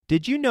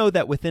Did you know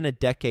that within a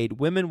decade,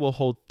 women will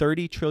hold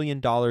 $30 trillion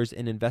in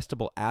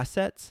investable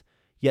assets?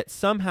 Yet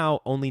somehow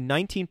only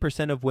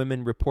 19% of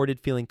women reported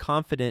feeling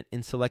confident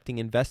in selecting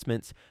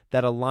investments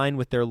that align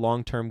with their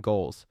long-term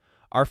goals.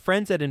 Our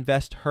friends at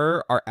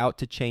InvestHer are out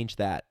to change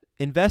that.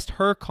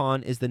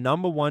 InvestHerCon is the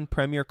 #1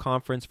 premier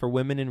conference for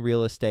women in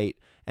real estate,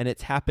 and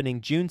it's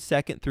happening June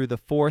 2nd through the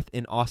 4th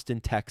in Austin,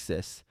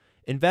 Texas.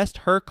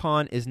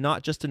 InvestHerCon is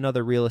not just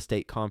another real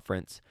estate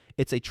conference.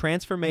 It's a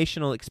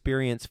transformational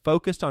experience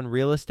focused on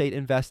real estate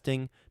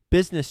investing,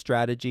 business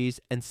strategies,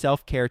 and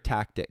self-care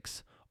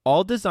tactics,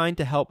 all designed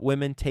to help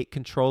women take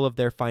control of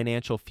their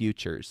financial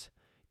futures.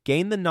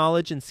 Gain the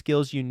knowledge and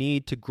skills you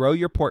need to grow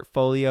your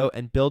portfolio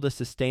and build a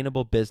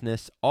sustainable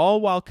business,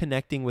 all while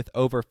connecting with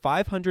over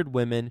 500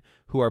 women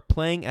who are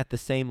playing at the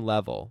same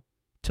level.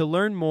 To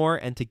learn more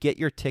and to get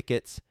your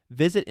tickets,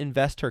 visit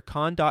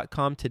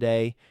InvestHerCon.com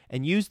today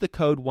and use the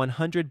code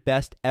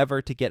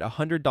 100BESTEVER to get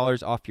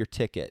 $100 off your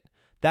ticket.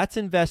 That's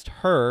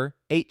InvestHer,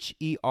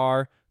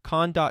 H-E-R,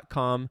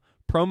 con.com,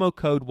 promo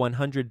code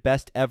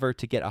 100BESTEVER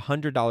to get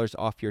 $100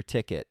 off your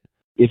ticket.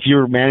 If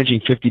you're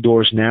managing 50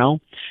 doors now,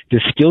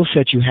 the skill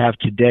set you have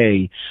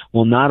today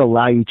will not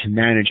allow you to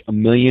manage $1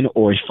 million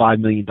or a $5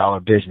 million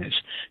business.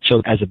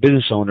 So as a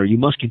business owner, you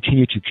must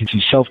continue to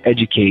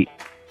self-educate.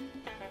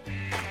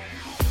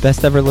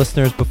 Best ever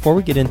listeners, before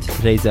we get into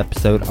today's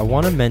episode, I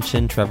want to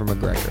mention Trevor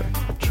McGregor.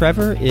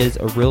 Trevor is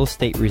a real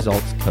estate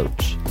results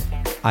coach.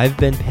 I've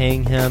been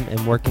paying him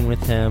and working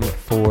with him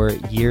for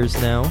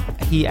years now.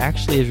 He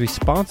actually is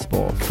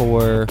responsible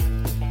for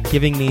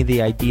giving me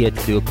the idea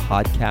to do a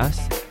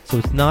podcast. So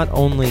it's not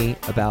only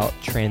about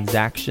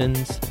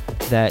transactions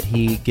that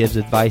he gives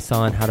advice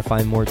on, how to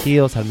find more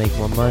deals, how to make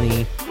more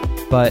money,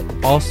 but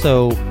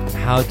also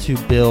how to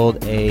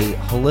build a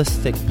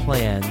holistic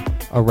plan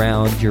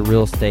around your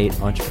real estate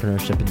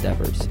entrepreneurship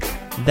endeavors.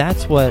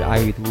 That's what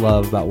I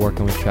love about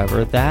working with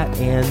Trevor, that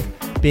and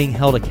being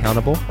held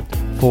accountable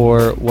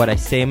for what I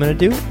say I'm going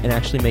to do and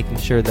actually making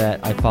sure that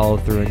I follow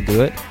through and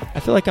do it.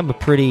 I feel like I'm a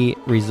pretty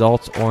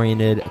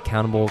results-oriented,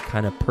 accountable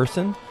kind of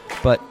person,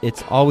 but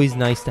it's always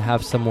nice to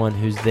have someone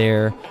who's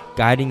there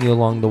guiding you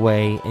along the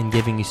way and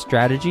giving you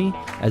strategy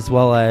as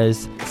well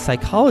as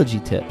psychology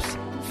tips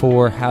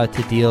for how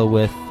to deal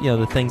with,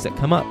 the things that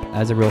come up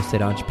as a real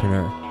estate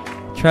entrepreneur.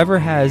 Trevor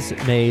has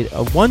made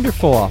a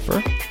wonderful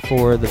offer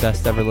for the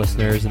best ever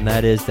listeners, and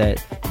that is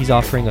that he's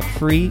offering a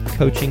free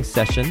coaching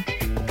session.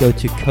 Go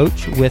to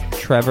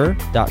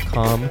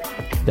coachwithtrevor.com.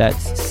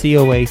 That's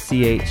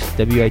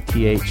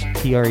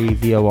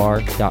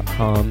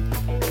coachwithtrevor.com.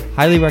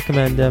 Highly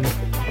recommend him.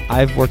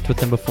 I've worked with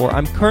him before.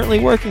 I'm currently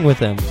working with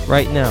him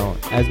right now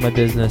as my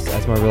business,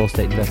 as my real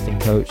estate investing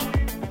coach.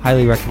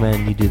 Highly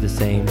recommend you do the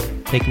same.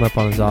 Take him up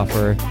on his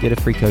offer. Get a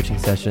free coaching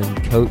session.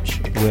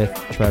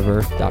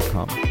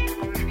 coachwithtrevor.com.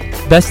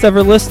 Best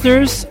ever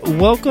listeners,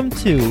 welcome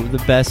to the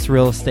best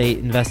real estate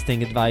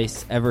investing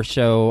advice ever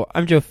show.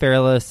 I'm Joe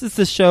Fairless. This is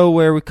a show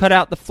where we cut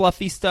out the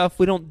fluffy stuff.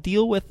 We don't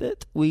deal with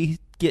it. We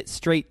get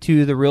straight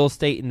to the real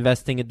estate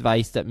investing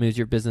advice that moves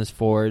your business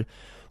forward.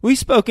 We've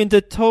spoken to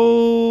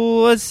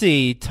tons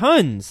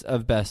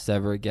of best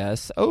ever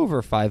guests,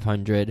 over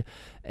 500,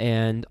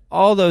 and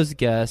all those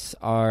guests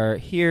are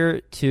here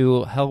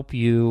to help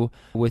you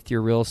with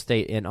your real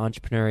estate and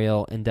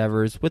entrepreneurial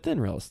endeavors within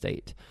real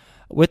estate.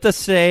 With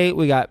us today,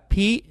 we got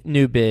Pete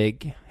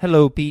Neubig.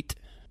 Hello, Pete.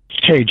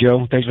 Hey,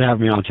 Joe. Thanks for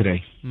having me on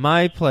today.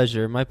 My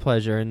pleasure.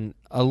 And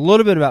a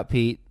little bit about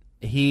Pete.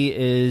 He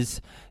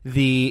is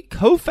the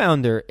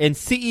co-founder and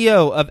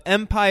CEO of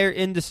Empire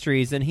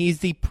Industries, and he's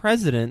the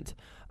president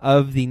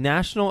of the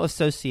National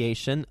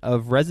Association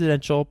of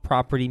Residential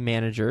Property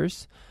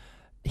Managers,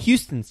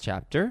 Houston's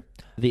chapter.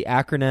 The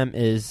acronym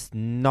is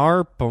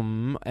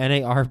NARPM,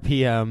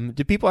 N-A-R-P-M.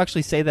 Do people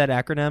actually say that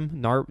acronym,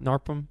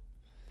 NARPM?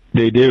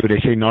 They do. They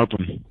say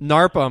NARPM.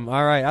 NARPM.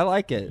 All right, I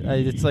like it.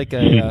 It's like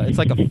I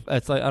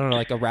don't know,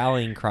 like a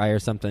rallying cry or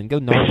something. Go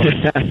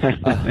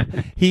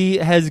NARPM. He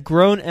has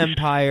grown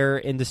Empire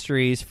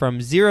Industries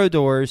from 0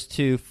 doors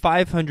to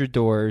 500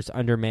 doors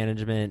under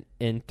management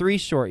in 3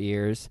 short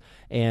years.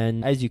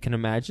 And as you can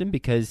imagine,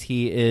 because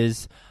he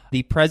is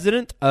the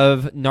president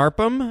of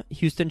NARPM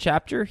Houston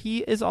chapter, he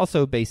is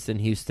also based in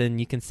Houston.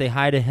 You can say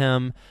hi to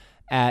him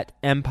at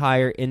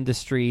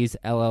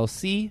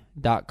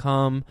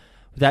EmpireIndustriesLLC.com.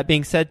 With that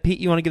being said, Pete,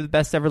 you want to give the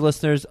best ever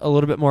listeners a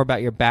little bit more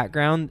about your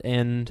background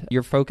and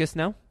your focus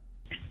now?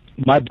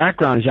 My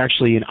background is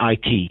actually in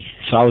IT.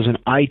 So I was an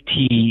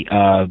IT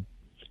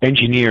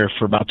engineer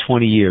for about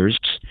 20 years,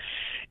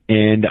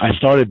 and I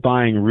started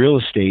buying real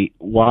estate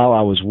while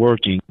I was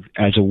working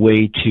as a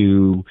way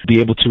to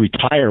be able to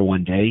retire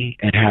one day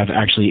and have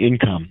actually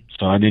income.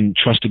 So I didn't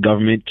trust the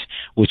government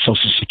with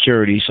Social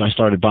Security, so I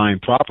started buying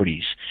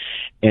properties.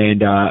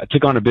 And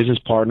took on a business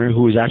partner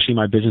who was actually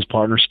my business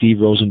partner, Steve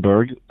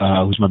Rosenberg,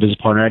 who's my business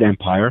partner at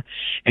Empire.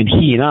 And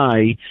he and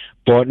I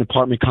bought an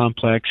apartment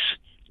complex,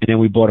 and then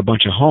we bought a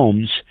bunch of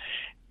homes.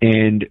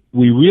 And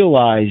we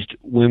realized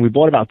when we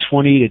bought about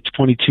 20 to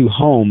 22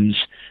 homes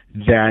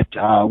that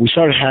we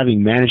started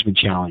having management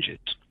challenges.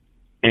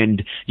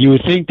 And you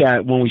would think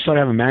that when we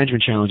started having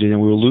management challenges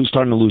and we were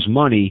starting to lose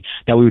money,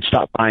 that we would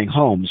stop buying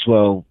homes.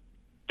 Well,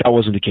 that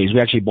wasn't the case. We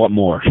actually bought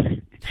more.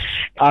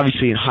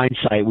 Obviously, in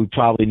hindsight, we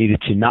probably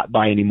needed to not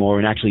buy anymore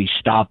and actually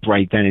stop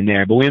right then and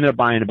there. But we ended up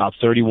buying about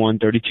 31,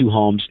 32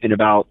 homes in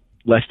about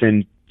less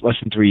than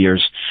 3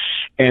 years.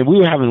 And we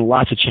were having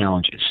lots of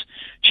challenges.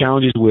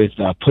 Challenges with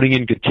putting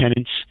in good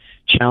tenants,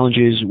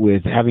 challenges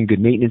with having good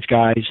maintenance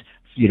guys,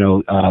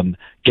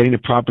 getting the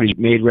properties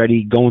made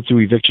ready, going through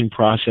eviction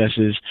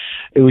processes.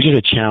 It was just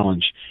a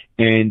challenge.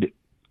 And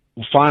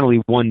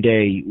finally, one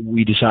day,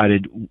 we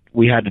decided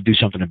we had to do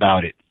something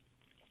about it.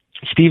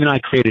 Steve and I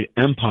created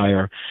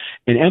Empire,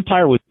 and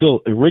Empire was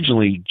built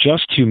originally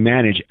just to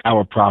manage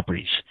our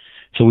properties.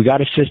 So we got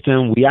a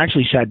system. We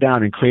actually sat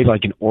down and created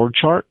like an org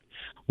chart.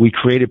 We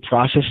created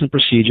process and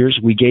procedures.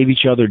 We gave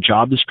each other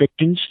job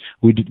descriptions.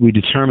 We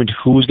determined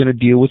who was going to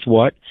deal with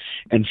what.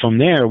 And from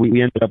there, we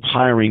ended up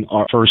hiring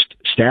our first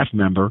staff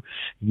member,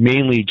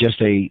 mainly just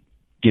like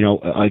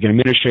an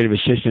administrative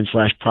assistant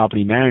 /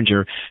 property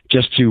manager,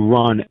 just to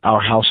run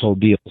our household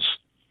deals.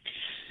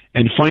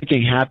 And the funny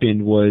thing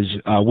happened was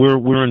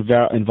we're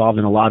involved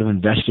in a lot of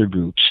investor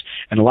groups,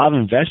 and a lot of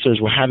investors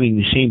were having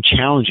the same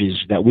challenges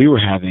that we were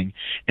having,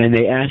 and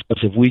they asked us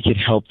if we could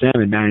help them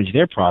and manage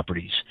their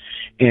properties.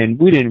 And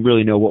we didn't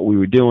really know what we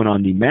were doing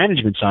on the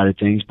management side of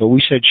things, but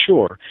we said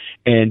sure.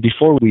 And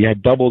before we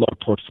had doubled our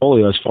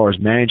portfolio as far as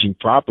managing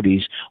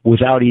properties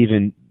without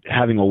even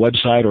having a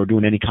website or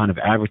doing any kind of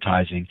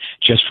advertising,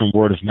 just from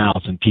word of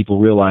mouth and people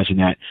realizing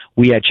that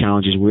we had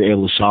challenges, we were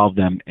able to solve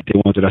them, and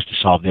they wanted us to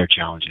solve their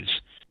challenges.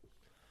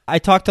 I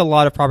talked to a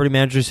lot of property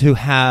managers who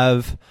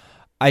have,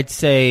 I'd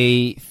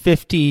say,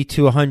 50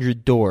 to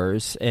 100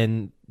 doors,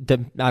 and I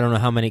don't know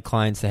how many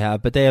clients they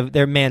have, but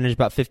they're managed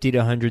about 50 to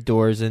 100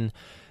 doors, and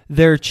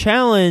their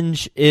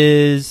challenge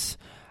is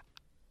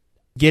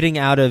getting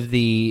out of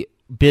the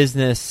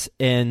business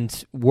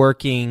and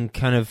working,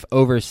 kind of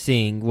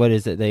overseeing.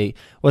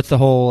 What's the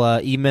whole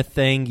E-Myth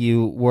thing?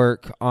 You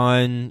work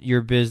on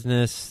your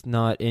business,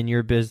 not in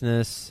your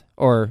business,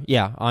 on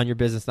your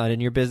business, not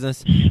in your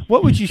business.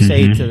 What would you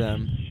say to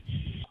them?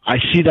 I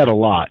see that a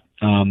lot.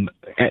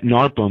 At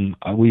NARPM,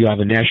 we have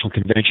a national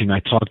convention. I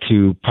talk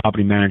to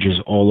property managers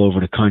all over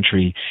the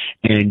country,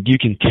 and you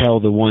can tell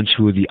the ones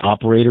who are the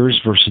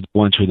operators versus the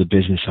ones who are the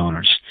business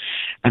owners.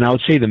 And I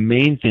would say the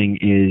main thing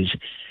is,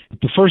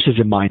 the first is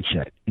a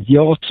mindset. You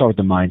all start with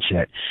the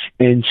mindset.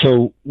 And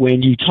so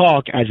when you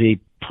talk as a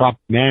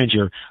property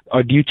manager,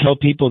 do you tell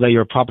people that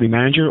you're a property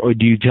manager, or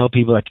do you tell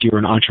people that you're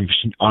an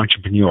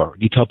entrepreneur?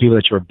 Do you tell people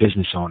that you're a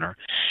business owner?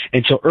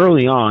 And so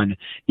early on,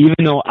 even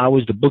though I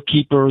was the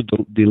bookkeeper,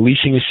 the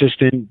leasing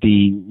assistant,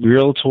 the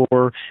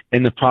realtor,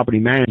 and the property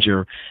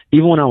manager,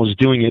 even when I was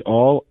doing it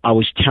all, I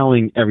was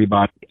telling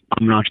everybody,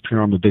 I'm an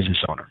entrepreneur, I'm a business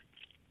owner.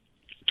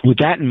 With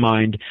that in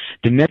mind,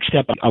 the next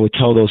step I would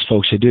tell those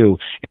folks to do,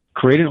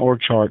 create an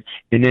org chart,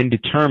 and then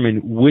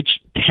determine which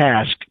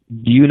task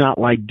do you not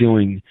like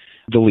doing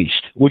the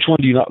least. Which one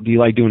do you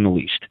like doing the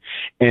least?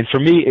 And for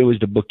me, it was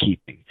the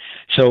bookkeeping.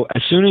 So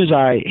as soon as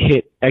I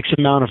hit X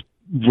amount of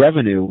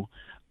revenue,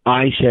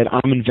 I said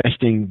I'm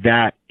investing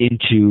that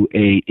into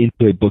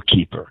a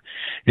bookkeeper.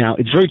 Now,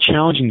 it's very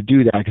challenging to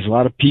do that because a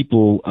lot of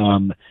people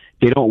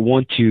they don't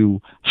want to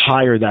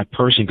hire that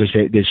person because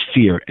there's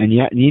fear, and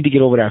you need to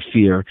get over that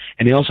fear.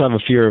 And they also have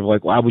a fear of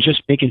like, well, I was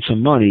just making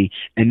some money,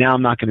 and now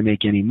I'm not going to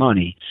make any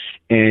money.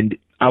 And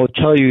I would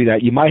tell you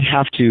that you might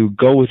have to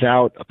go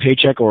without a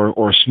paycheck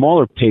or a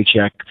smaller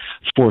paycheck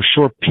for a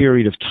short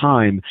period of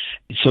time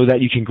so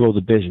that you can grow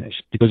the business.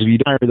 Because if you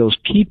hire those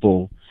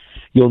people,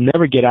 you'll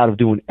never get out of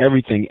doing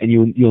everything, and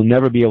you'll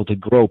never be able to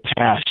grow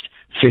past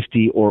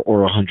 50 or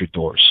 100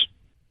 doors.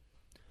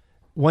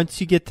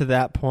 Once you get to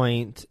that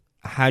point,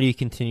 how do you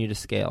continue to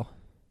scale?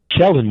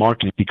 Sales and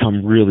marketing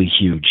become really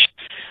huge.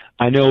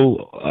 I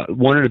know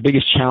one of the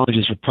biggest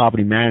challenges for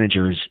property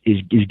managers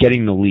is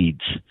getting the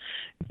leads,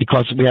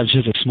 because we have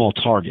just a small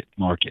target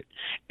market,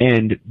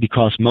 and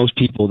because most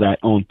people that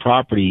own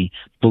property,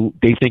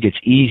 they think it's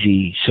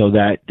easy, so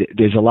that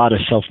there's a lot of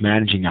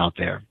self-managing out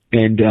there.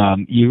 And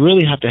you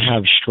really have to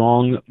have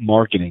strong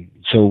marketing.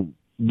 So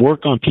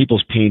work on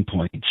people's pain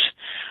points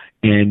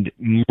and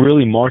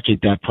really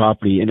market that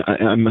property, and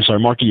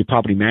market your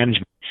property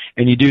management.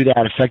 And you do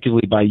that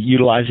effectively by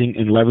utilizing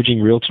and leveraging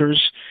realtors,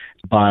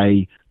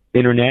 by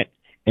internet,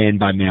 and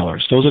by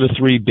mailers. Those are the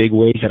three big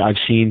ways that I've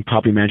seen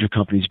property management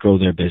companies grow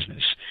their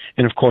business.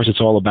 And of course,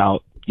 it's all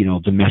about,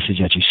 the message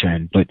that you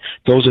send. But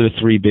those are the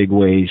three big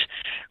ways.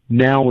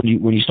 Now,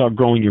 when you start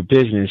growing your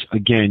business,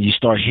 again, you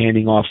start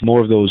handing off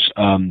more of those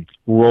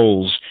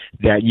roles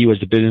that you as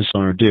the business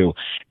owner do.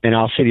 And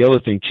I'll say the other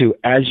thing too,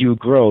 as you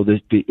grow,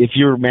 if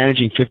you're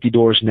managing 50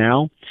 doors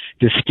now,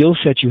 the skill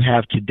set you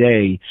have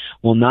today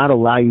will not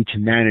allow you to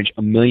manage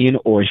 $1 million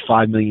or a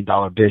 $5 million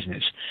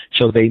business.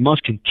 So they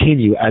must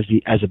continue, as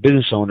a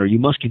business owner, you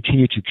must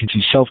continue to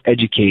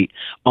self-educate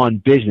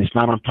on business,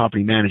 not on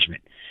property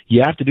management.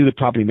 you have to do the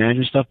property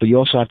management stuff, but you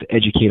also have to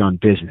educate on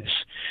business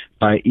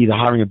by either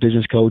hiring a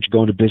business coach,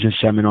 going to business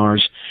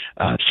seminars,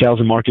 sales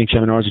and marketing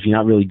seminars if you're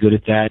not really good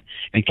at that,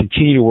 and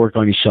continue to work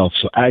on yourself.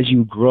 So as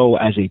you grow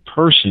as a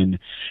person,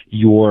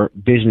 your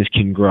business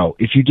can grow.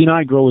 If you do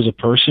not grow as a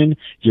person,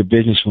 your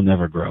business will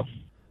never grow.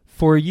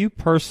 For you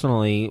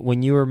personally,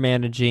 when you were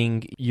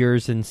managing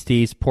yours and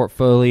Steve's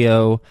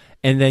portfolio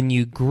and then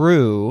you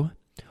grew,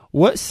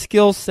 what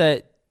skill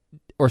set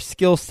or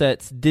skill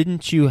sets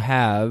didn't you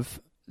have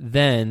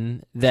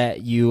then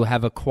that you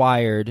have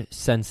acquired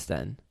since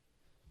then?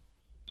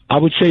 I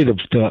would say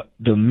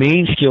the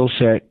main skill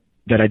set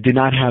that I did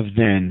not have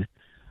then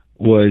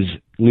was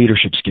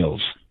leadership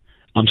skills.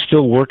 I'm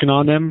still working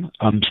on them.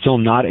 I'm still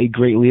not a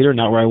great leader,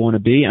 not where I want to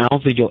be. I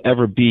don't think you'll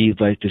ever be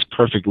like this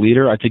perfect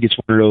leader. I think it's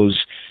one of those,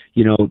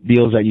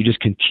 deals that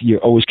you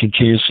always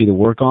continuously to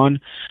work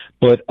on.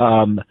 But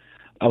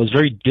I was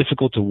very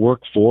difficult to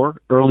work for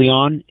early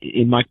on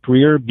in my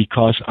career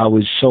because I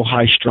was so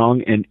high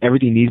strung and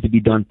everything needed to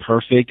be done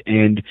perfect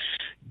and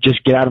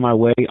just get out of my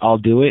way, I'll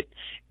do it.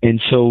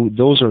 And so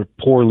those are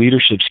poor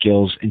leadership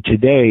skills. And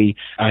today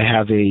I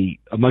have a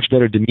much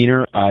better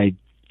demeanor. I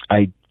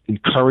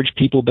encourage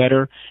people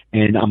better,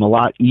 and I'm a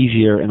lot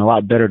easier and a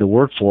lot better to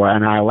work for.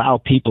 And I allow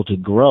people to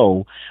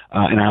grow,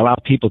 and I allow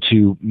people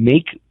to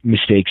make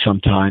mistakes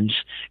sometimes.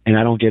 And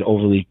I don't get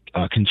overly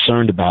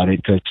concerned about it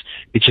because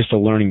it's just a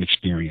learning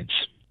experience.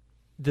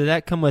 Did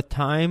that come with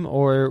time,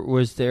 or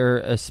was there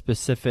a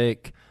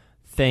specific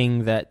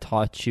thing that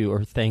taught you,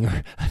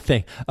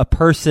 a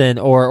person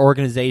or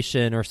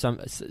organization or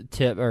some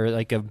tip or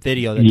like a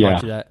video that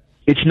taught you that?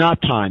 It's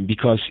not time,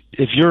 because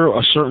if you're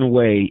a certain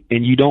way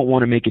and you don't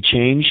want to make a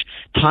change,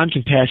 time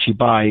can pass you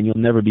by and you'll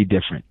never be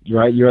different,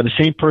 right? You're the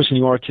same person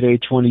you are today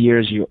 20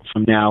 years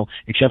from now,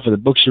 except for the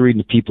books you read and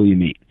the people you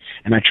meet.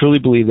 And I truly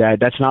believe that.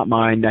 That's not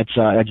mine. That's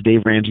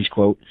Dave Ramsey's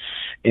quote.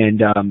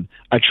 And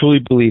I truly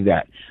believe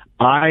that.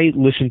 I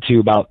listen to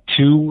about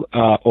 2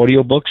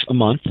 audiobooks a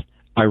month.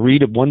 I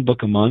read 1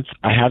 book a month.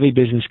 I have a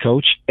business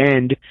coach.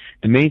 And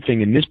the main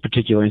thing in this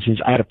particular instance,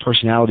 I had a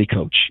personality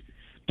coach.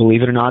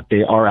 Believe it or not,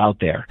 they are out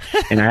there.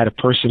 And I had a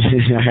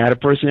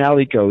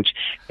personality coach,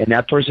 and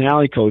that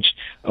personality coach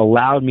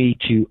allowed me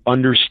to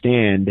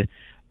understand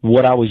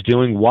what I was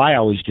doing, why I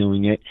was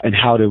doing it, and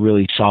how to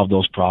really solve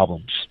those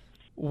problems.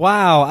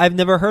 Wow, I've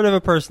never heard of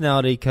a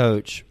personality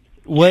coach.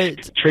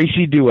 What?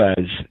 Tracy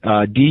Duez,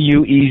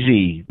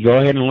 Duez. Go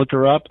ahead and look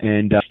her up,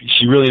 and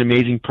she's really an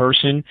amazing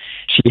person.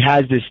 She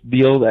has this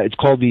deal. It's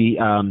called the.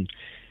 And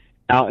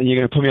you're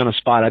going to put me on the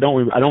spot. I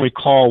don't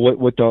recall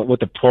what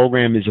the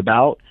program is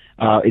about.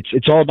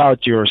 It's all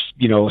about your,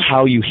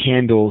 how you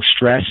handle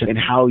stress and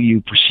how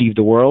you perceive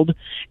the world,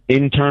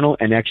 internal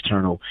and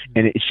external.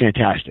 And it's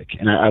fantastic.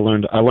 And I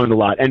learned a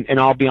lot. And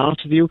I'll be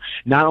honest with you,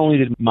 not only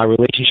did my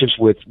relationships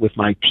with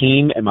my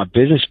team and my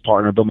business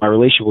partner, but my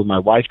relationship with my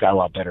wife got a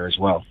lot better as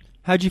well.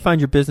 How'd you find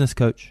your business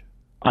coach?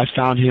 I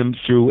found him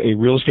through a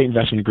real estate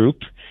investment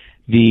group.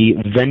 The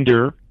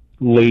vendor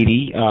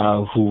lady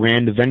who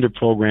ran the vendor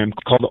program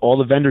called all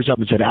the vendors up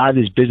and said, I have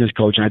this business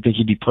coach and I think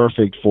he'd be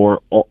perfect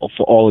for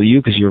all of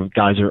you because your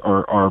guys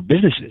are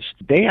businesses.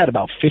 They had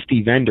about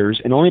 50 vendors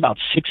and only about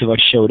 6 of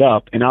us showed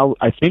up, and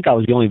I think I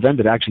was the only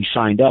vendor that actually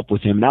signed up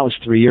with him, and that was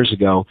 3 years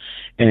ago.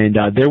 And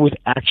they're with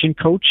Action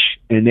Coach,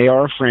 and they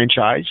are a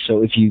franchise.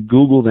 So if you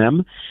Google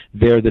them,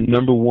 they're the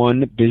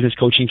 #1 business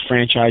coaching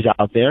franchise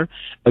out there.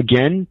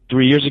 Again,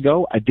 3 years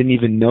ago, I didn't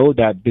even know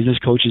that business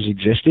coaches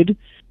existed.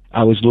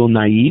 I was a little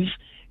naive.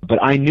 But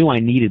I knew I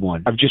needed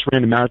one. I've just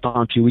ran a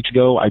marathon 2 weeks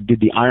ago. I did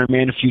the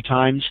Ironman a few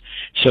times.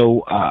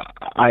 So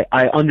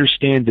I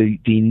understand the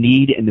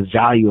need and the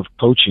value of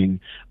coaching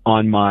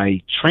on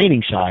my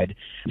training side.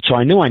 So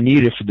I knew I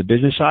needed it for the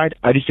business side.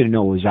 I just didn't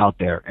know it was out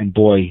there. And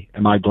boy,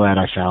 am I glad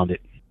I found it.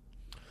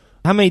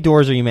 How many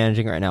doors are you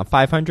managing right now?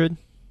 500?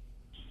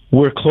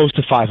 We're close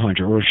to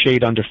 500. We're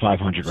shade under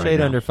 500 right now.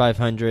 Shade under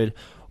 500.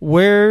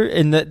 Where,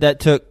 and that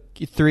took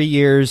 3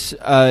 years.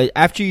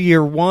 After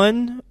year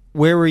 1,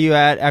 where were you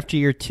at? After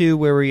year 2,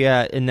 where were you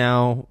at? And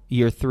now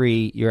year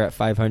 3, you're at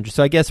 500.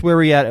 So I guess where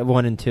were you at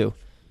 1 and 2?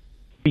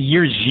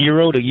 Year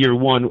 0 to year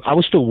 1, I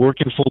was still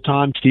working full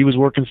time. Steve was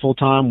working full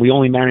time. We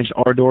only managed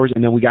our doors,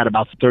 and then we got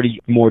about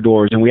 30 more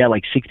doors, and we had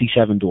like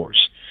 67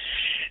 doors.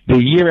 The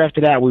year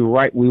after that, we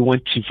went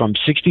from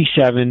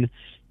 67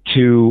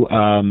 to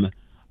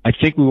I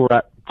think we were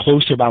at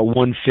close to about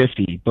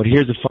 150. But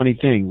here's the funny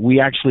thing: we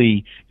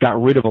actually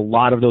got rid of a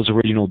lot of those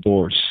original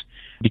doors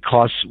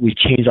because we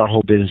changed our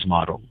whole business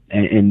model,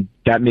 and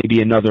that may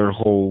be another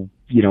whole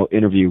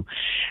interview.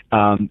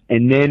 And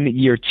then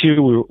year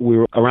 2, we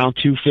were around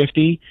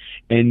 250,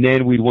 and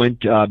then we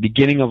went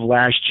beginning of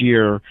last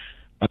year,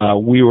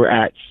 we were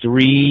at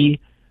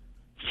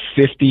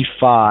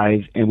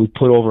 355, and we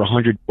put over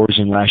 100 doors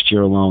in last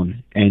year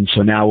alone, and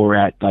so now we're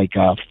at like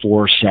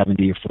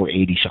 470 or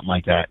 480, something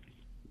like that.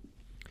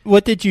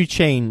 What did you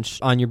change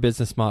on your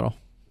business model?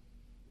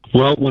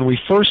 Well, when we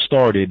first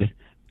started,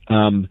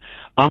 I'm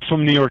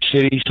from New York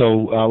City,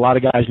 so a lot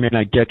of guys may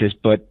not get this,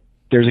 but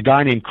there's a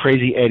guy named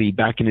Crazy Eddie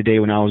back in the day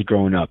when I was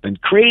growing up.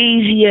 And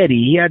Crazy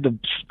Eddie, he had the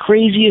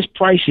craziest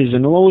prices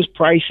and the lowest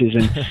prices,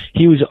 and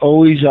he was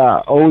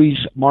always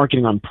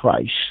marketing on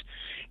price.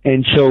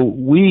 And so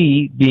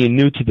we, being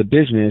new to the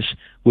business,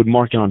 would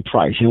market on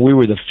price. And we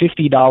were the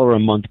 $50 a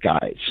month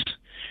guys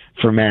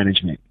for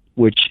management,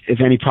 which if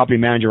any property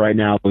manager right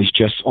now was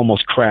just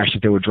almost crashed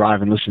if they were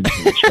driving listening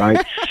to this,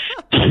 right?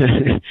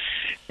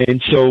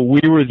 And so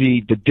we were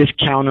the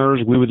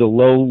discounters, we were the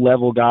low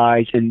level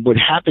guys. And what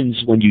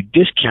happens when you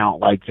discount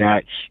like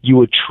that,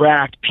 you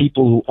attract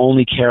people who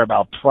only care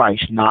about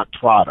price, not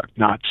product,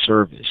 not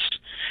service.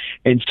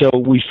 And so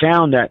we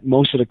found that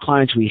most of the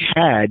clients we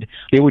had,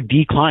 they were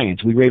D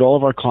clients. We rate all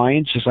of our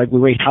clients just like we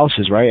rate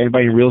houses, right?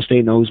 Everybody in real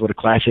estate knows what a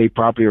Class A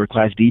property or a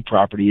Class D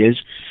property is.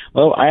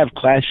 Well, I have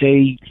Class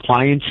A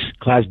clients,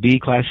 Class B,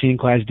 Class C, and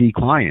Class D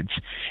clients.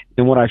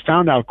 And what I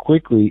found out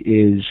quickly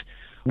is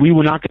we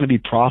were not going to be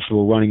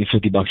profitable running at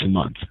 $50 a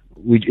month.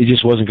 It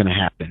just wasn't going to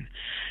happen.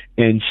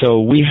 And so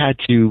we had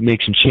to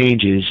make some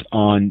changes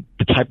on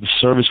the type of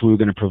service we were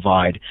going to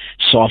provide,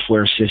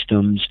 software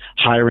systems,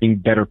 hiring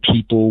better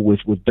people with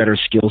better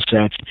skill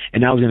sets,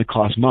 and that was going to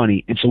cost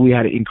money. And so we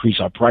had to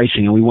increase our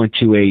pricing, and we went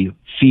to a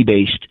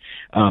fee-based,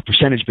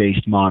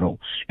 percentage-based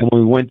model. And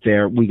when we went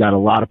there, we got a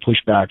lot of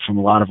pushback from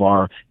a lot of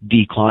our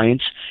D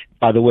clients.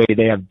 By the way,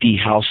 they have D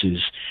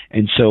houses.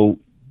 And so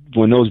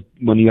when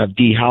you have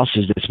D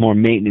houses, it's more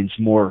maintenance,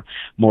 more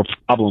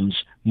problems,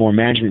 more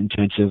management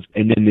intensive,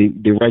 and then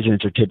the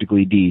residents are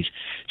typically Ds.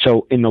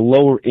 So in the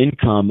lower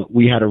income,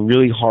 we had a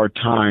really hard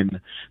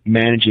time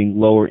managing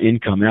lower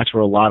income. And that's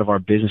where a lot of our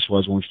business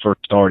was when we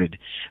first started.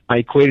 I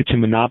equate it to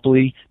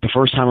monopoly. The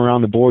first time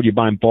around the board, you're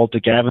buying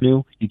Baltic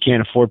Avenue. You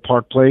can't afford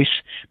Park Place,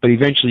 but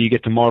eventually you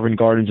get to Marvin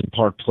Gardens and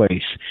Park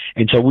Place.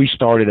 And so we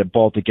started at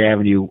Baltic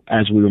Avenue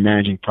as we were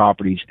managing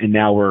properties, and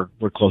now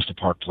we're close to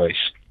Park Place.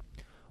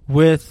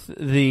 With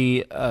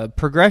the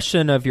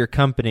progression of your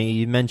company,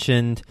 you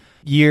mentioned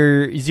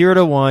year 0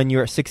 to 1,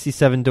 you're at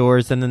 67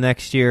 doors, then the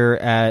next year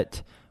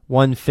at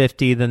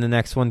 150, then the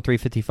next one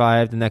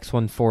 355, the next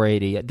one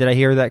 480. Did I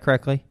hear that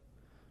correctly?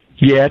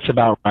 Yeah, that's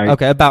about right.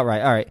 Okay, about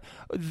right. All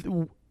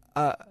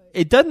right.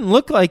 It doesn't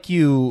look like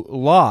you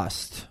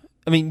lost.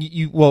 I mean,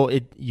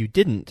 you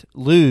didn't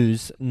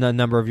lose the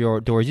number of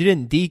your doors. You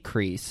didn't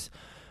decrease.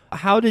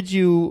 How did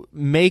you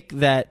make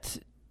that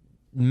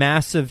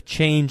massive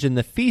change in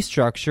the fee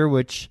structure,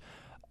 which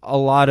a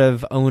lot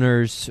of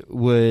owners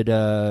would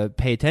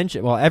pay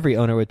attention, well, every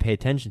owner would pay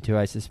attention to,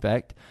 I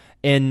suspect,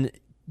 and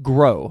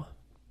grow?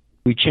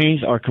 We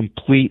changed our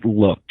complete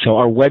look. So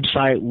our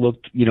website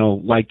looked,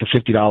 like the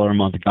 $50 a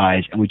month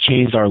guys, and we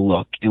changed our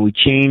look, and we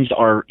changed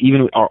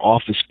even our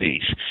office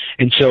space.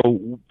 And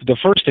so the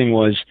first thing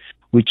was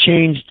we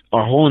changed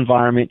our whole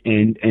environment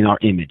and our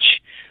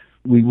image.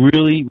 We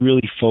really,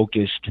 really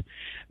focused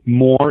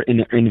more in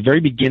the very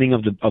beginning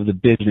of the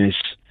business.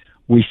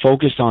 We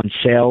focused on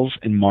sales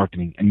and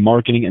marketing and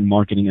marketing and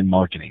marketing and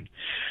marketing.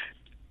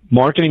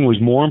 Marketing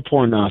was more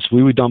important to us.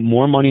 We would dump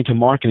more money into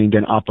marketing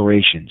than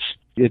operations.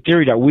 The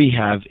theory that we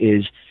have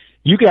is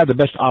you could have the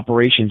best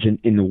operations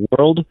in the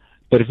world,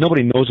 but if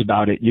nobody knows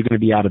about it, you're going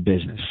to be out of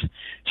business.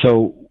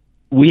 So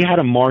we had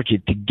a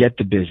market to get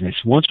the business.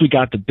 Once we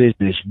got the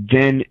business,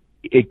 then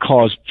it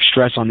caused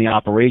stress on the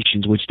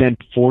operations, which then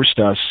forced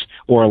us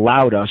or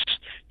allowed us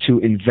to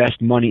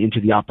invest money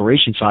into the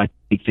operation side to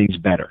make things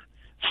better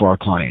for our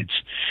clients.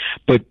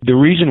 But the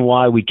reason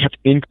why we kept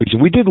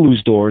increasing, we did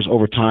lose doors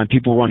over time.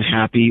 People were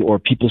unhappy or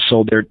people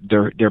sold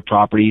their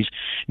properties.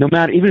 No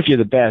matter, even if you're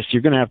the best,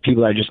 you're going to have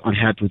people that are just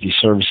unhappy with your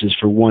services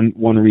for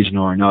one reason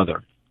or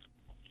another.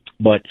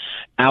 But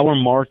our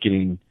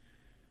marketing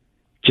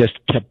just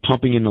kept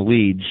pumping in the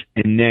leads,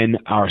 and then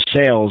our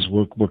sales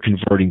were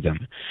converting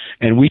them.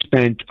 And we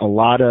spent a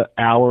lot of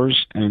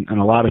hours and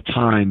a lot of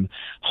time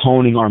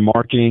honing our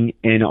marketing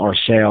and our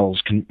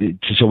sales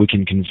so we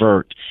can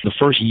convert. The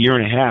first year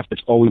and a half,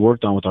 that's all we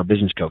worked on with our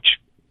business coach.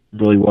 It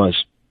really was.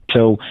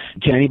 So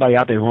to anybody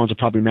out there who owns a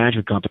property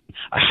management company,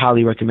 I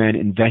highly recommend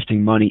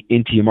investing money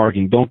into your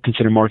marketing. Don't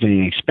consider marketing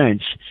an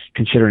expense.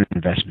 Consider it an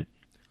investment.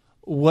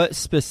 What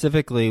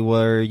specifically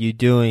were you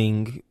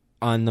doing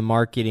on the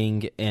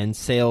marketing and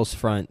sales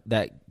front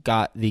that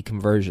got the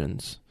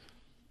conversions?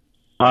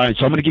 All right,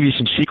 so I'm going to give you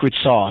some secret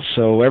sauce.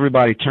 So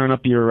everybody turn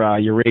up your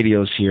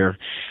radios here.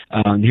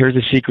 Here's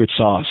the secret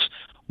sauce.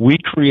 We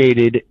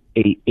created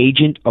a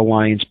agent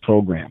alliance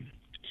program,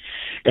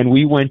 and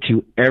we went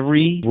to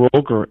every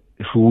broker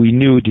who we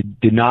knew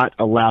did not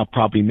allow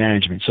property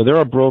management. So there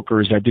are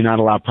brokers that do not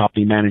allow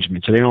property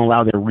management, so they don't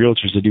allow their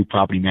realtors to do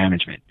property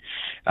management.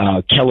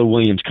 Keller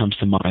Williams comes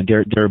to mind.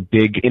 They're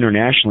big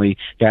internationally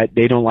that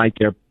they don't like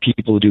their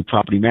people to do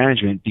property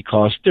management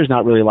because there's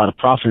not really a lot of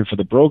profit for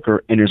the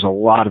broker, and there's a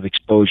lot of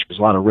exposure, there's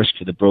a lot of risk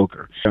for the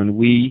broker. And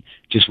we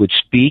just would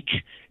speak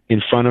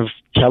in front of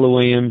Keller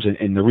Williams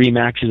and the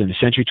Remaxes and the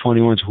Century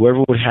 21s,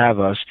 whoever would have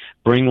us,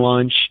 bring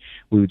lunch.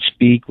 We would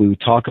speak. We would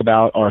talk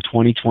about our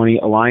 2020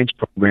 Alliance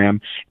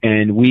program,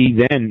 and we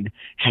then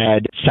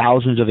had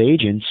thousands of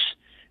agents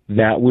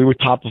that we were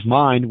top of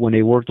mind when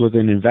they worked with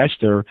an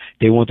investor.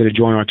 They wanted to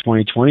join our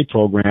 2020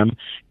 program,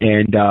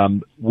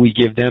 and we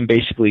give them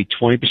basically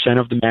 20%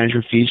 of the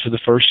management fees for the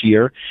first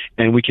year,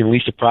 and we can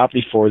lease the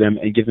property for them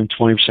and give them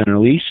 20% of the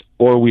lease,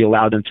 or we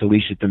allow them to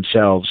lease it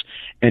themselves.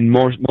 And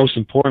most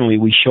importantly,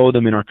 we show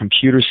them in our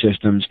computer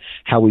systems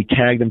how we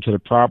tag them to the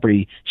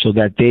property so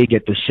that they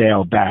get the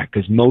sale back,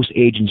 because most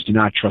agents do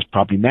not trust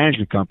property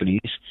management companies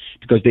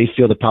because they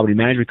feel the property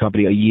management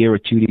company a year or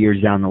 2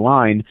 years down the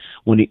line,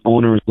 when the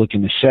owner is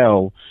looking to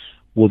sell,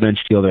 will then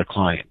steal their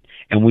client.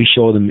 And we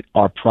show them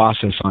our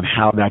process on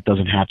how that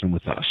doesn't happen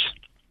with us.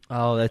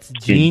 Oh, that's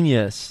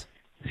genius.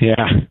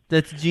 Yeah.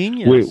 That's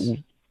genius.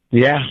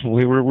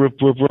 We're real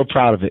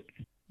proud of it.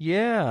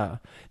 Yeah.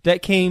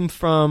 That came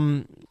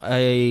from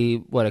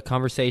a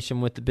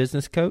conversation with the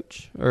business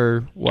coach,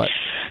 or what?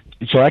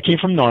 So that came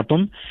from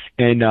NARPM,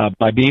 and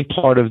by being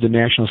part of the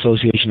National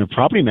Association of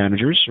Property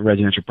Managers,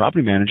 Residential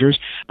Property Managers,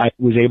 I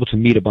was able to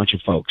meet a bunch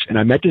of folks. And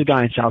I met this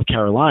guy in South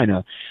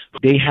Carolina.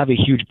 They have a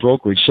huge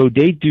brokerage, so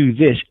they do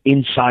this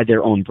inside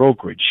their own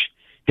brokerage.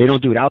 They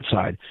don't do it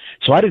outside.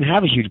 So I didn't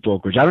have a huge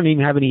brokerage. I don't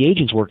even have any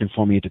agents working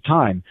for me at the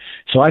time.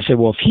 So I said,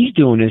 well, if he's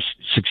doing this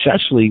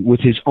successfully with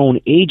his own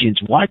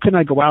agents, why couldn't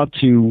I go out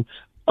to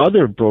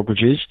other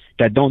brokerages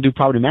that don't do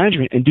property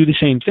management and do the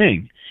same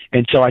thing?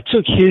 And so I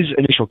took his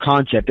initial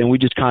concept and we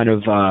just kind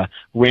of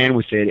ran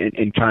with it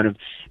and kind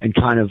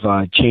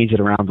of changed it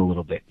around a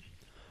little bit.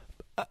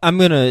 I'm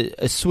going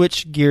to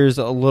switch gears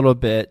a little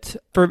bit.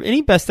 For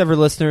any best ever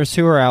listeners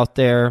who are out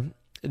there,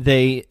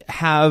 they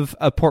have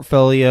a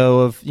portfolio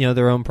of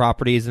their own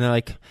properties, and they're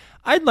like,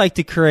 I'd like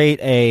to create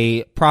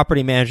a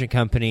property management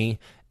company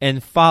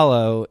and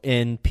follow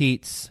in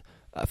Pete's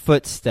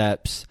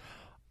footsteps.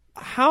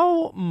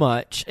 How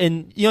much,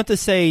 and you don't have to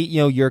say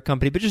your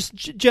company, but just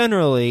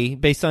generally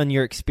based on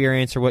your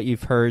experience or what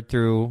you've heard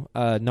through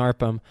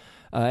NARPM,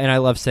 and I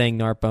love saying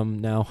NARPM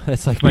now.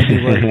 That's like my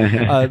new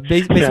word.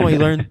 Based on what you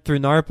learned through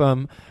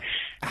NARPM,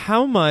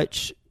 how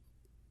much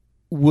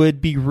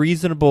would be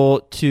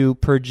reasonable to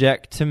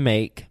project to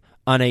make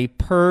on a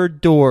per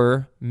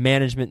door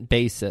management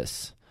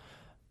basis?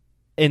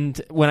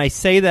 And when I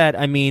say that,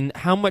 I mean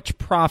how much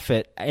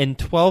profit in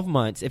 12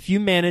 months, if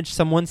you manage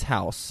someone's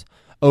house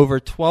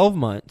over 12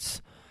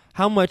 months,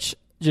 how much,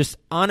 just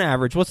on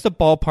average, what's the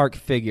ballpark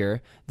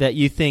figure that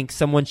you think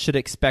someone should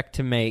expect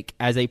to make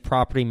as a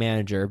property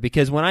manager?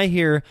 Because when I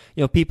hear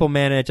people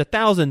manage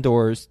 1,000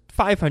 doors,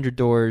 500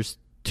 doors,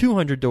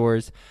 200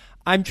 doors,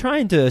 I'm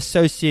trying to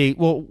associate,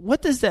 well,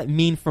 what does that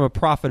mean from a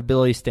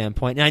profitability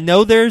standpoint? And I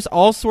know there's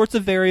all sorts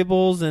of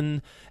variables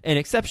and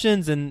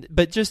exceptions,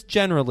 but just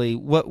generally,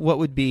 what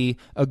would be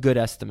a good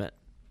estimate?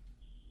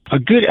 A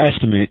good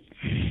estimate.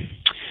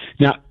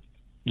 Now,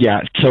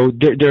 yeah, so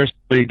there's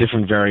many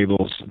different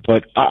variables,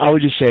 but I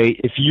would just say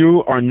if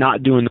you are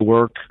not doing the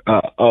work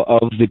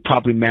of the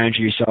property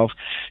manager yourself,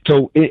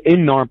 so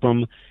in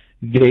NARPM,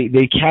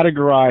 they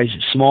categorize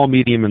small,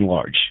 medium, and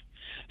large.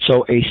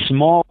 So a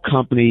small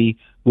company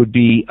would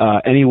be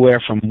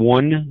anywhere from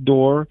 1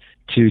 door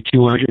to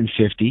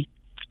 250.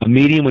 A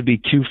medium would be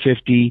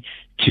 250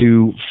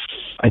 to,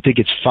 I think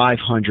it's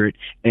 500,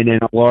 and then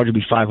a large would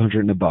be 500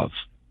 and above.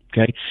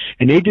 Okay,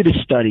 and they did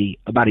a study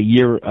about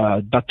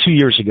 2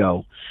 years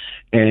ago,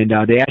 and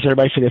they asked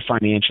everybody for their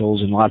financials,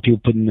 and a lot of people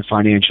put in the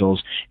financials,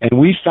 and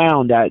we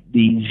found that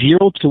the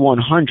 0 to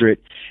 100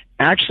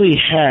 actually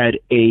had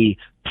a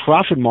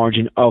profit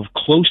margin of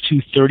close to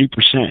 30%.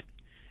 It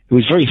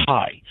was very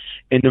high.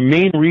 And the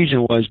main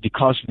reason was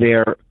because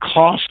their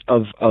cost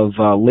of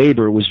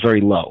labor was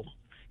very low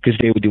because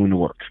they were doing the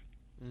work.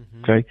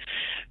 Mm-hmm. Okay,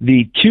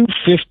 the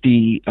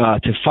 250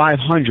 to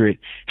 500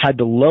 had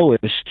the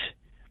lowest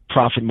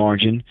profit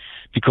margin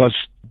because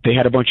they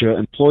had a bunch of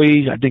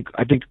employees. I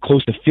think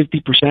close to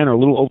 50% or a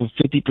little over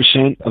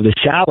 50% of the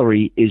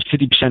salary is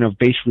 50% of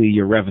basically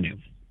your revenue.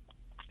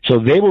 So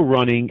they were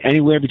running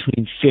anywhere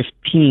between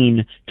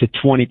 15 to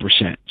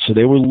 20%. So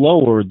they were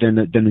lower than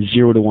the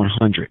 0 to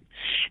 100.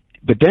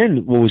 But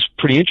then what was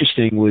pretty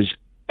interesting was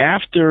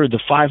after the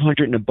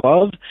 500 and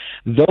above,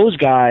 those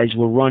guys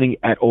were running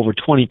at over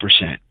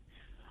 20%,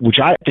 which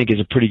I think is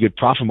a pretty good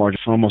profit margin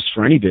for almost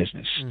for any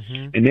business.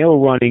 Mm-hmm. And they were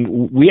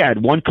running, we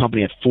had one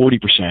company at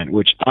 40%,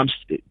 which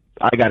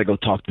I got to go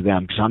talk to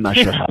them because I'm not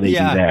sure how they do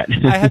that.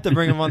 I have to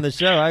bring them on the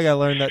show. I got to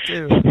learn that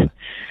too.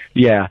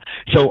 Yeah.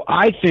 So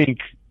I think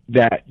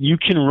that you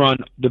can run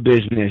the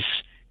business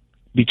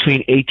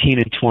between 18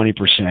 and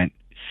 20%.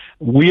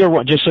 We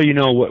are, just so you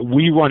know,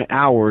 we run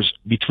hours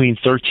between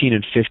 13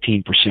 and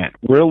 15%.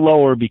 We're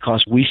lower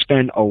because we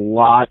spend a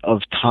lot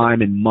of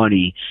time and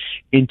money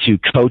into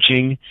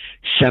coaching,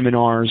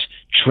 seminars,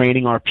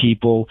 training our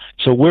people.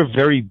 So we're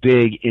very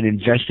big in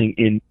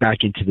investing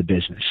back into the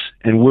business,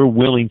 and we're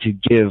willing to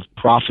give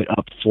profit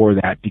up for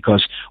that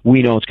because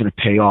we know it's going to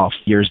pay off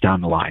years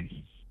down the line.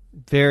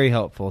 Very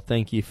helpful.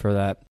 Thank you for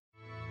that.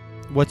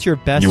 What's your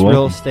best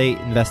real estate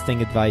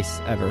investing advice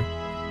ever?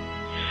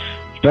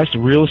 Best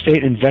real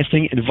estate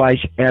investing advice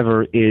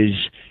ever is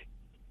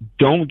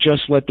don't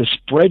just let the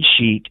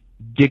spreadsheet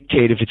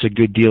dictate if it's a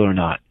good deal or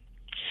not.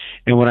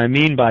 And what I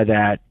mean by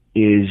that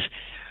is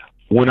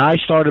When I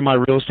started my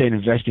real estate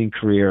investing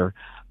career,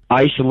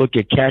 I used to look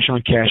at cash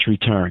on cash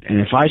return. And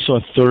if I saw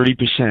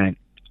 30%,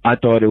 I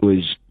thought it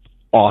was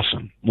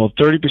awesome. Well,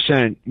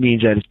 30%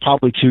 means that it's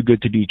probably too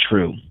good to be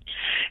true.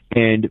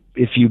 And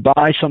if you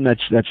buy something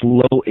that's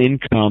low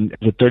income,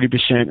 the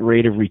 30%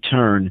 rate of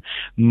return,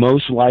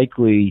 most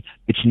likely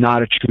it's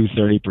not a true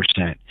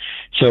 30%.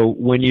 So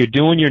when you're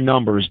doing your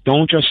numbers,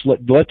 don't just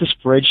let the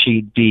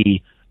spreadsheet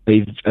be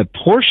a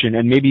portion,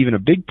 and maybe even a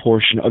big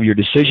portion of your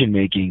decision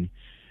making,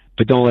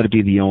 but don't let it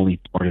be the only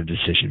part of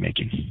decision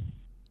making.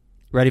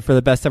 Ready for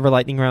the best ever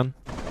lightning round?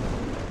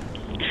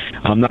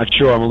 I'm not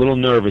sure. I'm a little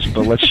nervous,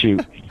 but let's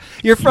shoot.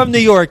 You're from New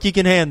York. You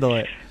can handle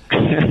it.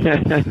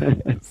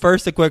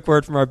 First, a quick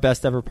word from our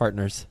best ever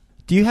partners.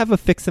 Do you have a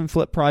fix and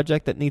flip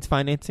project that needs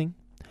financing?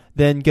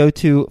 Then go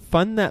to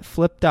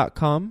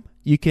fundthatflip.com.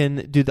 You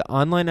can do the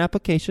online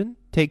application.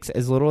 Takes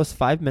as little as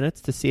 5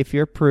 minutes to see if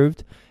you're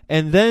approved.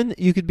 And then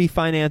you could be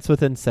financed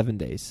within 7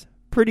 days.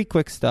 Pretty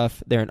quick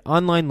stuff. They're an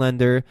online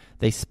lender.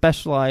 They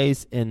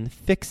specialize in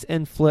fix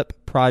and flip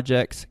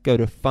projects. Go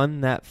to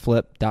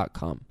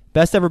fundthatflip.com.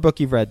 Best ever book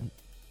you've read?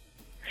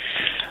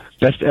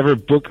 Best ever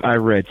book I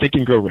read, Think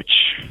and Grow Rich.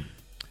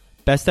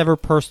 Best ever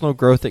personal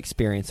growth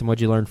experience, and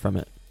what'd you learn from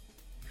it?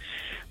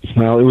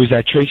 Well, it was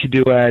that Tracy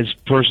Duaz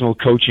personal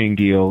coaching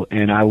deal,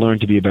 and I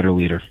learned to be a better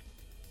leader.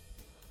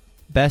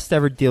 Best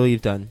ever deal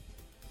you've done?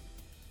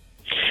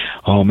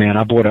 Oh man,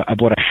 I bought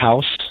a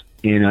house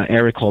in an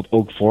area called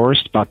Oak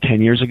Forest about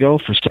 10 years ago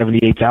for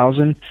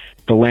 $78,000.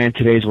 The land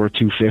today is worth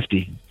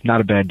 $250.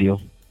 Not a bad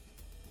deal.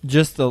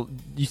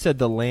 You said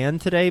the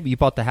land today, but you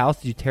bought the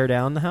house. Did you tear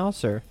down the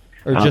house or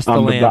just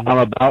the land?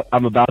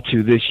 I'm about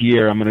to this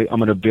year. I'm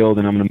gonna build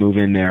and I'm gonna move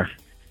in there.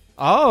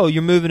 Oh,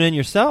 you're moving in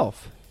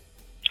yourself.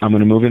 I'm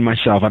going to move in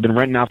myself. I've been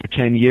renting out for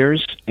 10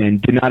 years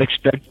and did not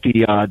expect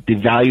the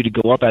value to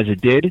go up as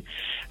it did.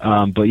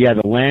 But yeah,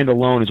 the land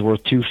alone is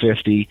worth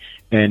 $250,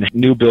 and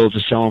new builds are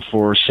selling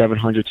for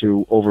 $700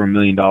 to over $1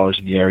 million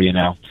in the area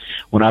now.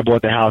 When I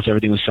bought the house,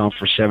 everything was selling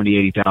for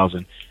 $70,000,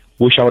 $80,000.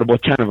 Wish I would have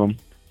bought 10 of them,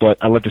 but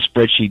I let the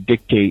spreadsheet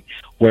dictate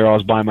where I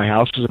was buying my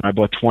houses, and I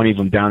bought 20 of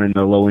them down in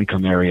the low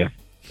income area.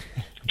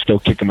 I'm still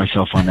kicking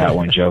myself on that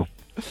one, Joe.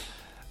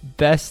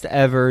 Best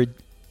ever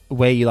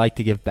way you like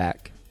to give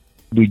back?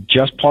 We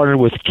just partnered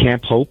with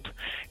Camp Hope,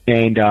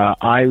 and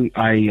I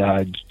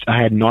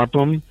had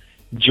NARPM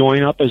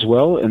join up as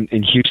well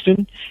in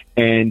Houston,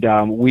 and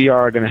we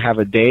are going to have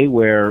a day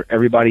where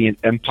everybody in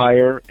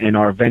Empire and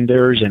our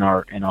vendors and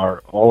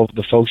our all of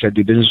the folks that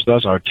do business with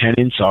us, our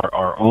tenants,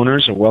 our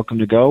owners are welcome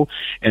to go,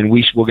 and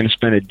we're going to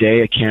spend a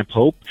day at Camp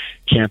Hope.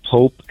 Camp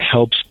Hope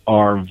helps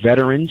our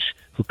veterans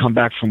who come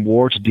back from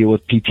war to deal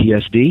with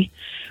PTSD.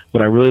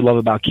 What I really love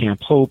about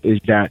Camp Hope is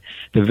that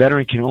the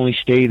veteran can only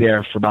stay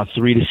there for about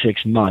 3 to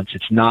 6 months.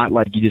 It's not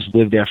like you just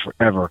live there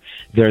forever.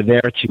 They're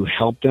there to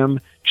help them,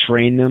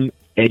 train them,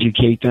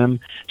 educate them,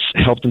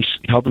 help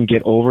them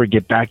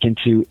get back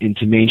into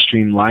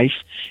mainstream life.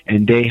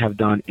 And they have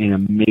done an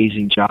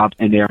amazing job,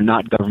 and they are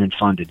not government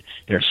funded.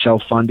 They're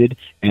self-funded,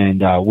 and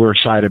we're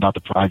excited about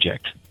the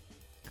project.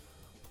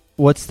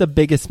 What's the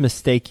biggest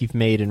mistake you've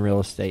made in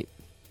real estate?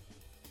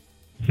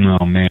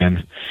 Oh,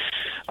 man.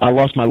 I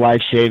lost my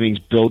life savings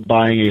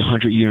buying a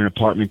 100-unit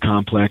apartment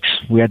complex.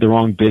 We had the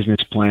wrong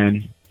business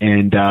plan,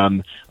 and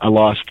I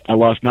lost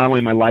not only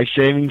my life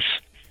savings,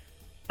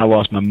 I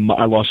lost some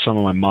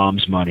of my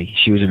mom's money.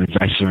 She was an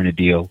investor in a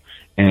deal,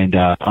 and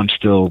I'm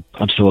still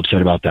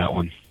upset about that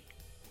one.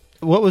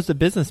 What was the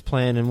business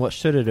plan, and what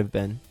should it have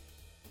been?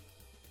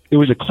 It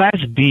was a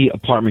Class B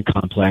apartment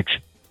complex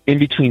in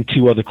between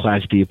two other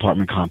Class D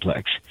apartment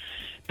complexes.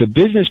 The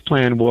business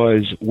plan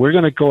was, we're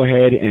going to go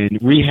ahead and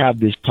rehab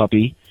this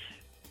puppy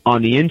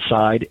on the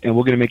inside, and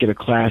we're going to make it a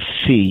Class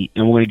C,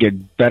 and we're going to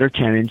get better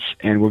tenants,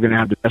 and we're going to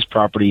have the best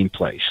property in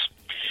place.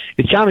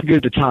 It sounded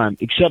good at the time,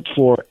 except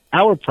for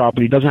our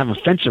property doesn't have a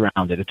fence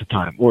around it at the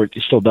time, or it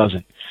still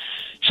doesn't.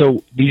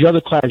 So these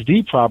other Class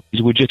D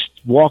properties would just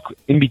walk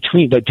in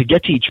between, to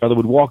get to each other,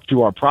 would walk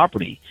through our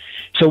property.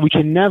 So we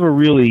can never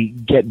really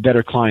get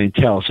better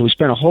clientele. So we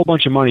spent a whole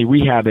bunch of money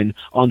rehabbing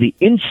on the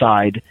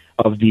inside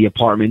of the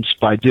apartments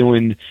by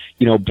doing,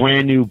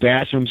 brand new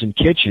bathrooms and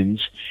kitchens,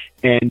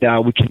 and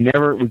we could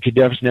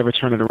never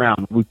turn it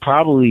around. We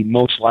probably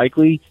most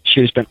likely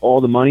should have spent all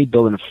the money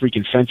building a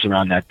freaking fence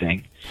around that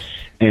thing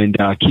and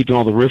keeping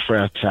all the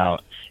riffraff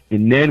out.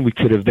 And then we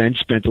could have then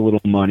spent a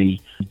little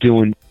money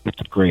doing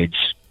upgrades.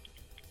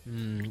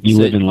 You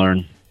live and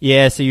learn.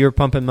 Yeah, so you were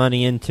pumping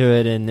money into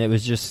it, and it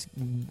was just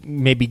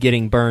maybe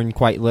getting burned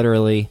quite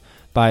literally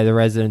by the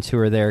residents who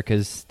were there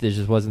because there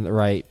just wasn't the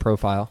right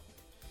profile.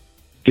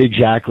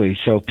 Exactly.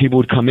 So people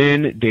would come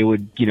in, they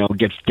would,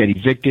 get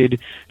evicted.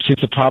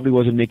 Since the property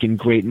wasn't making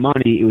great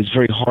money, it was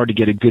very hard to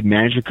get a good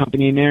management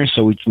company in there.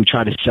 So we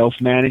tried to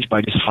self-manage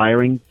by just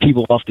hiring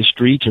people off the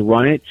street to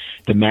run it.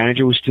 The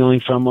manager was stealing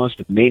from us.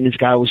 The maintenance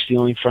guy was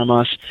stealing from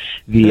us.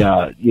 It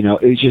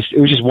was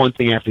just one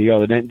thing after the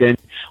other. Then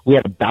we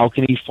had a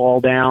balcony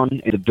fall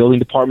down, and the building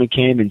department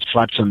came and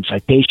slapped some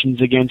citations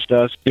against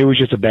us. It was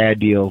just a bad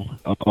deal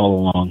all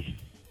along.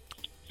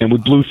 And we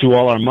blew through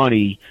all our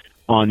money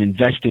on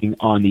investing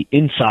on the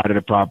inside of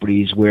the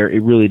properties where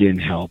it really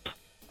didn't help.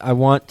 I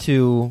want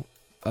to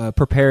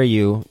prepare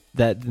you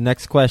that the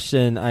next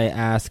question I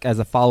ask as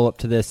a follow-up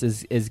to this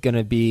is going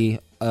to be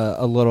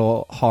a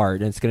little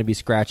hard, and it's going to be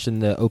scratching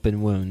the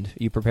open wound.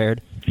 You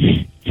prepared?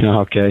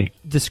 Okay.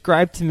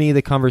 Describe to me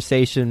the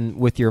conversation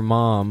with your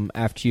mom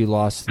after you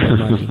lost the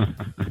money.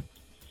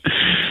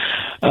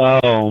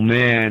 Oh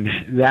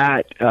man,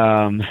 that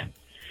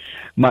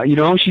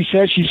she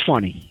said she's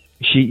funny.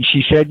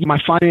 She said my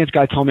finance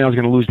guy told me I was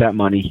going to lose that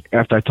money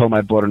after I told him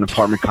I bought an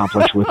apartment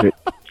complex with it.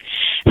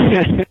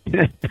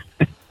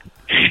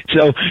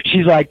 So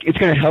she's like, it's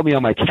going to help me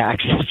on my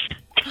taxes.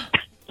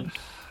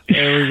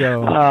 There we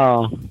go.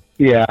 Oh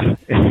yeah,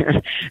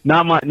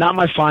 not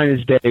my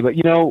finest day, but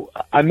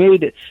I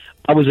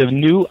was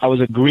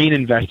a green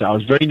investor. I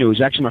was very new. It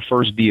was actually my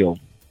first deal.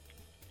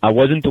 I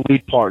wasn't the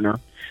lead partner.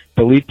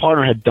 The lead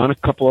partner had done a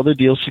couple other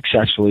deals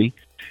successfully,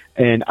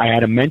 and I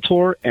had a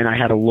mentor and I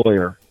had a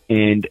lawyer.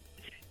 And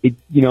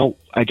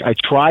I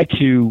tried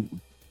to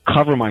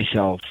cover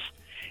myself,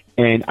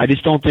 and I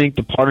just don't think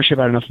the partnership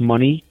had enough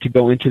money to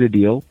go into the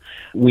deal.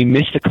 We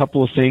missed a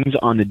couple of things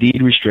on the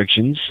deed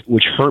restrictions,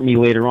 which hurt me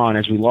later on.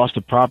 As we lost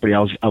the property,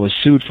 I was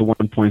sued for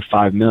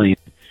 $1.5 million,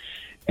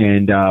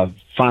 and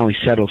finally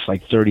settled for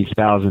like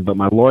 $30,000. But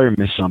my lawyer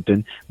missed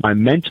something. My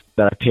mentor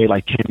that I paid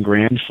like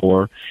 $10,000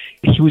 for,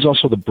 he was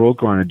also the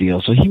broker on a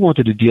deal, so he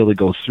wanted the deal to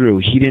go through.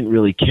 He didn't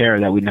really care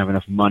that we didn't have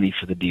enough money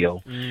for the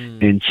deal,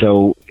 and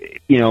so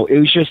it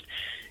was just.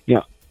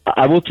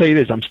 I will tell you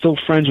this: I'm still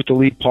friends with the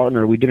lead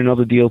partner. We did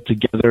another deal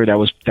together that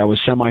was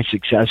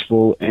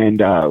semi-successful, and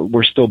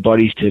we're still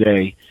buddies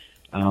today.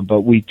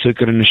 But we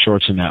took it in the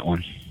shorts in that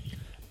one.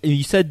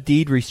 You said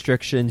deed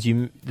restrictions.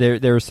 There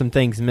were some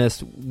things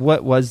missed.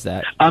 What was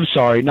that? I'm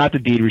sorry, not the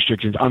deed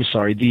restrictions. I'm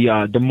sorry,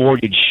 the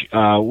mortgage.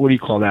 What do you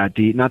call that?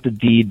 Not the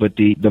deed, but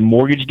the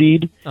mortgage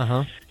deed.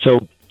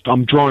 So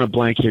I'm drawing a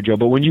blank here, Joe.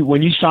 But when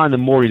you sign the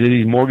mortgage, there's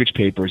these mortgage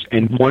papers,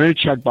 and one of the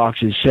check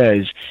boxes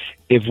says,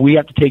 if we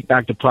have to take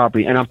back the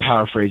property, and I'm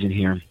paraphrasing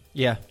here.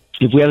 Yeah.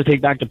 If we have to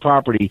take back the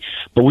property,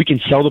 but we can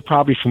sell the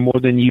property for more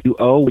than you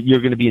owe, you're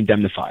going to be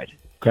indemnified.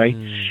 Okay?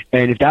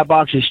 And if that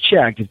box is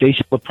checked, if they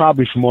sell the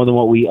property for more than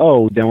what we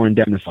owe, then we're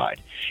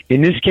indemnified.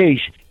 In this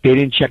case, they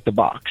didn't check the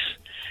box.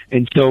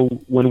 And so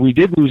when we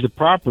did lose the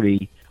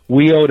property,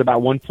 we owed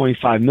about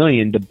 $1.5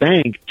 million. The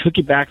bank took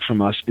it back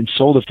from us and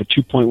sold it for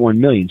 $2.1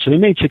 million. So they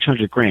made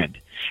 $600,000.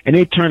 And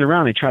they turned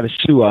around and tried to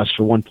sue us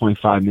for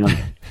 $1.5 million.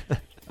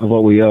 Of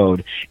what we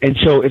owed. And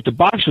so if the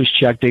box was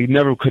checked, they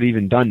never could have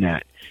even done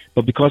that.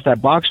 But because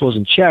that box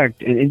wasn't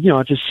checked, and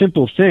it's a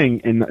simple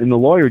thing, and the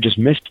lawyer just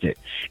missed it.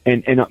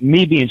 And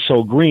me being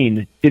so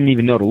green, didn't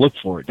even know to look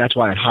for it. That's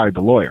why I hired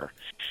the lawyer.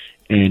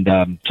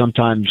 And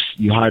sometimes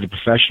you hire the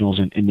professionals,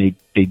 and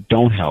they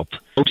don't help.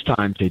 Most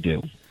times they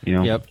do.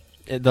 Yep.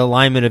 The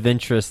alignment of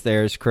interest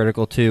there is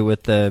critical, too,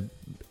 with the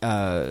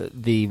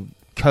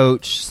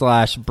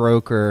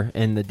coach/broker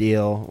in the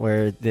deal,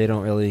 where they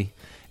don't really...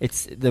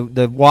 It's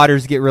the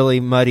waters get really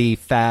muddy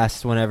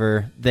fast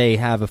whenever they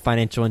have a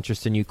financial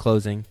interest in you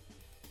closing.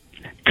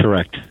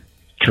 Correct.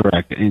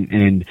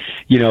 And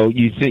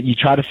you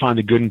try to find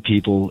the good in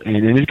people,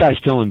 and this guy's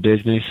still in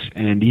business,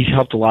 and he's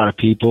helped a lot of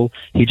people.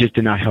 He just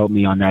did not help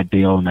me on that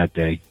deal on that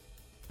day.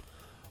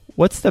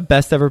 What's the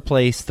best ever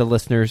place the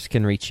listeners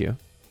can reach you?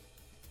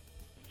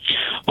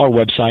 Our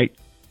website,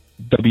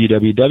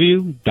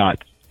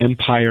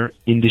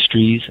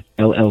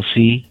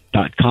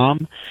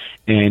 www.empireindustriesllc.com.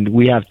 And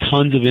we have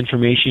tons of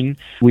information.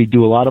 We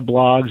do a lot of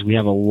blogs. We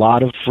have a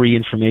lot of free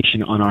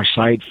information on our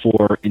site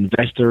for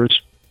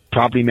investors,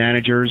 property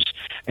managers,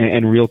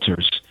 and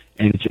realtors.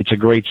 And it's a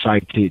great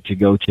site to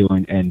go to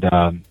and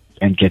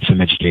get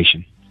some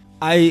education.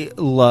 I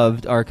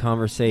loved our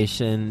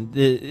conversation.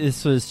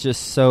 This was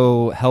just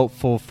so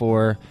helpful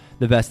for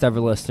the best ever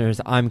listeners.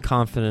 I'm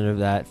confident of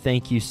that.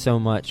 Thank you so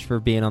much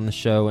for being on the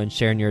show and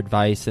sharing your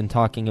advice and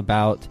talking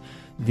about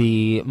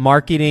the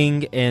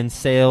marketing and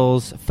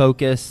sales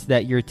focus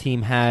that your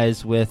team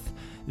has with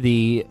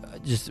the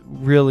just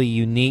really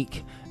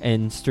unique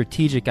and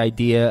strategic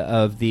idea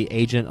of the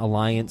Agent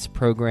Alliance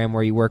program,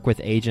 where you work with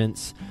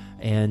agents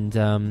and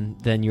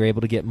then you're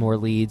able to get more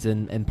leads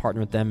and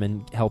partner with them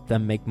and help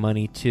them make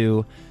money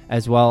too,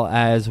 as well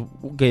as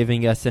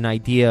giving us an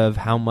idea of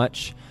how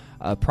much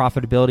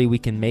profitability we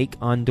can make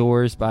on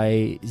doors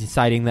by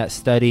citing that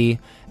study,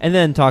 and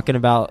then talking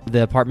about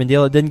the apartment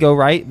deal. It didn't go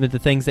right, but the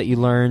things that you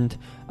learned,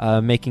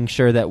 making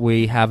sure that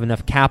we have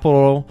enough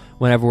capital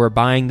whenever we're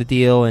buying the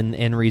deal,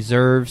 and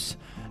reserves,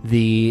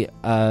 the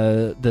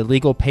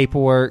legal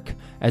paperwork,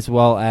 as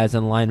well as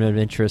an alignment of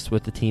interest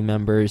with the team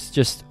members.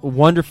 Just a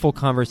wonderful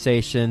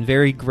conversation.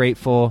 Very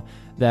grateful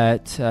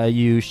that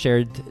you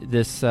shared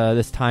this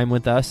time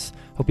with us.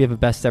 Hope you have a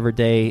best ever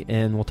day,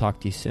 and we'll talk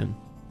to you soon.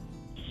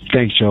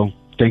 Thanks, Joe.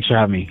 Thanks for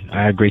having me.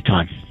 I had a great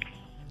time.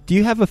 Do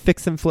you have a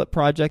fix and flip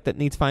project that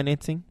needs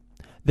financing?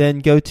 Then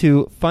go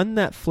to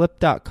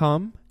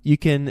fundthatflip.com. You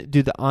can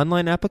do the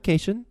online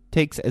application.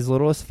 Takes as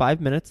little as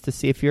 5 minutes to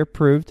see if you're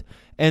approved.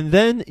 And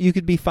then you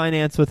could be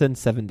financed within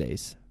 7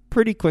 days.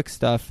 pretty quick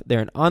stuff. They're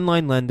an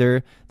online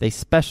lender. They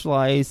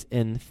specialize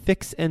in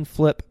fix and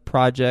flip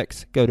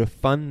projects. Go to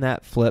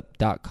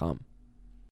fundthatflip.com.